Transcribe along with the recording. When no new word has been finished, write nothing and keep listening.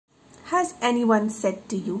Has anyone said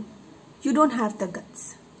to you, you don't have the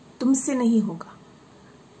guts? तुमसे नहीं होगा.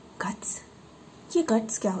 Guts? ये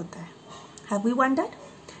guts क्या होता है? Have we wondered?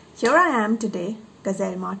 Here I am today,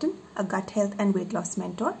 Gazelle Martin, a gut health and weight loss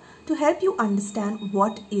mentor, to help you understand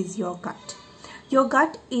what is your gut. Your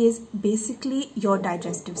gut is basically your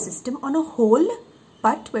digestive system on a whole,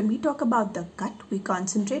 but when we talk about the gut, we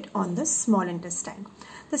concentrate on the small intestine.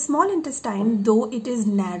 The small intestine, though it is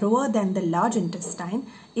narrower than the large intestine,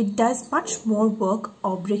 it does much more work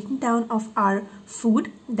of breaking down of our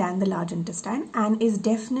food than the large intestine and is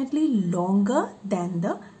definitely longer than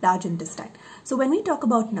the large intestine. So when we talk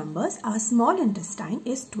about numbers, our small intestine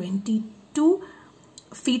is 22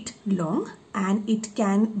 feet long and it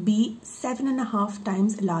can be 7.5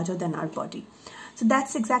 times larger than our body. So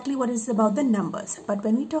that's exactly what is about the numbers. But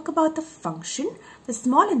when we talk about the function, the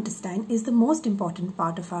small intestine is the most important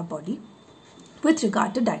part of our body with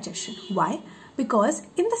regard to digestion. Why? Because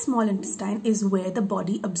in the small intestine is where the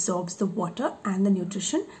body absorbs the water and the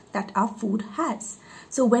nutrition that our food has.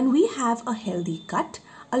 So when we have a healthy gut,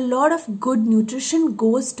 a lot of good nutrition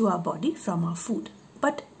goes to our body from our food.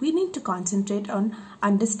 But we need to concentrate on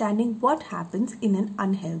understanding what happens in an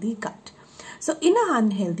unhealthy gut. So in an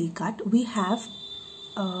unhealthy gut, we have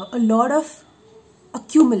a lot of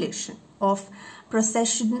accumulation of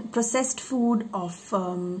processed food, of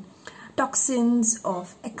toxins,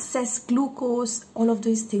 of excess glucose, all of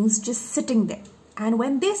these things just sitting there. And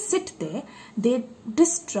when they sit there, they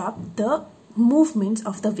disrupt the movements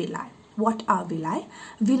of the villi. What are villi?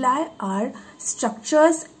 Villi are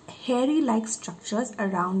structures, hairy-like structures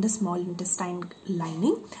around the small intestine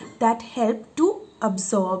lining that help to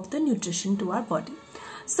absorb the nutrition to our body.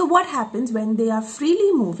 So what happens when they are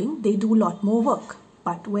freely moving, they do a lot more work.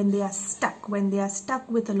 But when they are stuck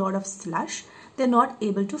with a lot of slush, they're not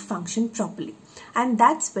able to function properly. And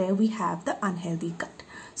that's where we have the unhealthy gut.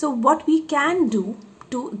 So what we can do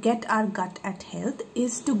to get our gut at health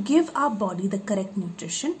is to give our body the correct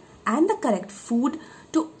nutrition and the correct food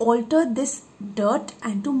to alter this dirt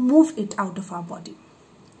and to move it out of our body.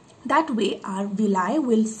 That way our villi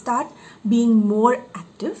will start being more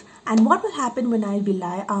active. And what will happen when our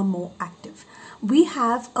villi are more active? We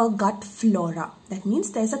have a gut flora. That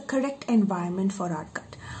means there's a correct environment for our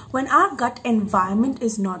gut. When our gut environment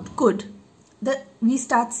is not good, we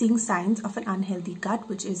start seeing signs of an unhealthy gut,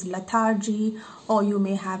 which is lethargy, or you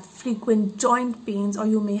may have frequent joint pains, or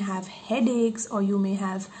you may have headaches, or you may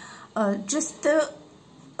have just the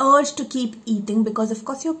urge to keep eating because of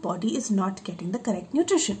course your body is not getting the correct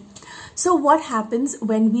nutrition. So what happens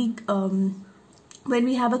when we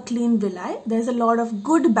have a clean villi? There's a lot of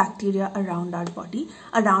good bacteria around our body,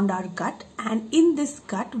 around our gut, and in this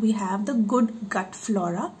gut we have the good gut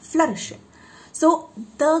flora flourishing. So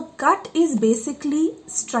the gut is basically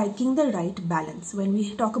striking the right balance. When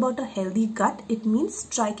we talk about a healthy gut, it means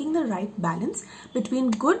striking the right balance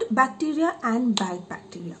between good bacteria and bad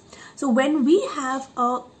bacteria. So when we have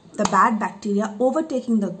the bad bacteria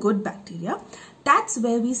overtaking the good bacteria, that's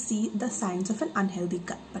where we see the signs of an unhealthy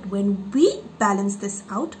gut. But when we balance this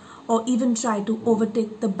out, or even try to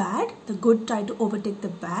overtake the bad, the good try to overtake the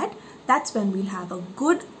bad, that's when we'll have a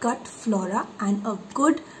good gut flora and a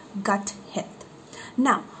good gut health.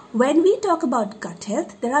 Now, when we talk about gut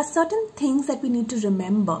health, there are certain things that we need to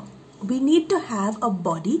remember. We need to have a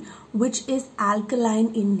body which is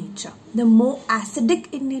alkaline in nature. The more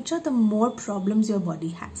acidic in nature, the more problems your body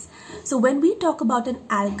has. So when we talk about an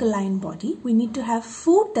alkaline body, we need to have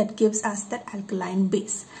food that gives us that alkaline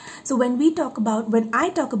base. So when I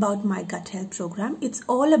talk about my gut health program, it's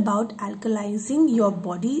all about alkalizing your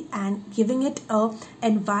body and giving it an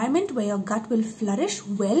environment where your gut will flourish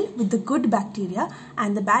well with the good bacteria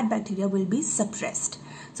and the bad bacteria will be suppressed.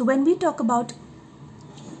 So when I talk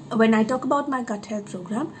about my gut health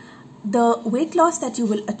program, the weight loss that you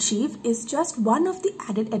will achieve is just one of the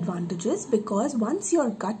added advantages, because once your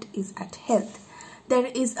gut is at health, there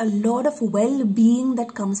is a lot of well-being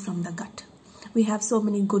that comes from the gut. We have so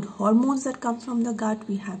many good hormones that come from the gut.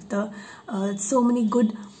 We have so many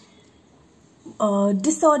good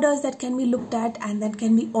disorders that can be looked at and that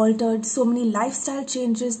can be altered. So many lifestyle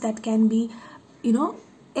changes that can be,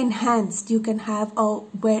 enhanced. You can have a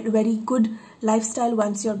very good lifestyle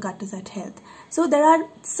once your gut is at health. So there are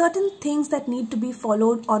certain things that need to be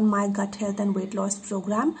followed on my gut health and weight loss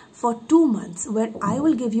program for 2 months, where I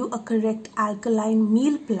will give you a correct alkaline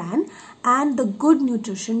meal plan and the good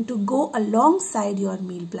nutrition to go alongside your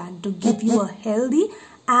meal plan to give you a healthy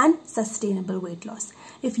and sustainable weight loss.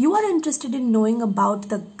 If you are interested in knowing about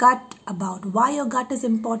the gut, about why your gut is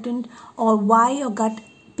important or why your gut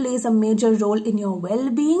plays a major role in your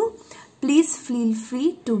well-being, Please feel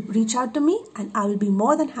free to reach out to me and I will be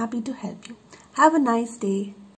more than happy to help you. Have a nice day.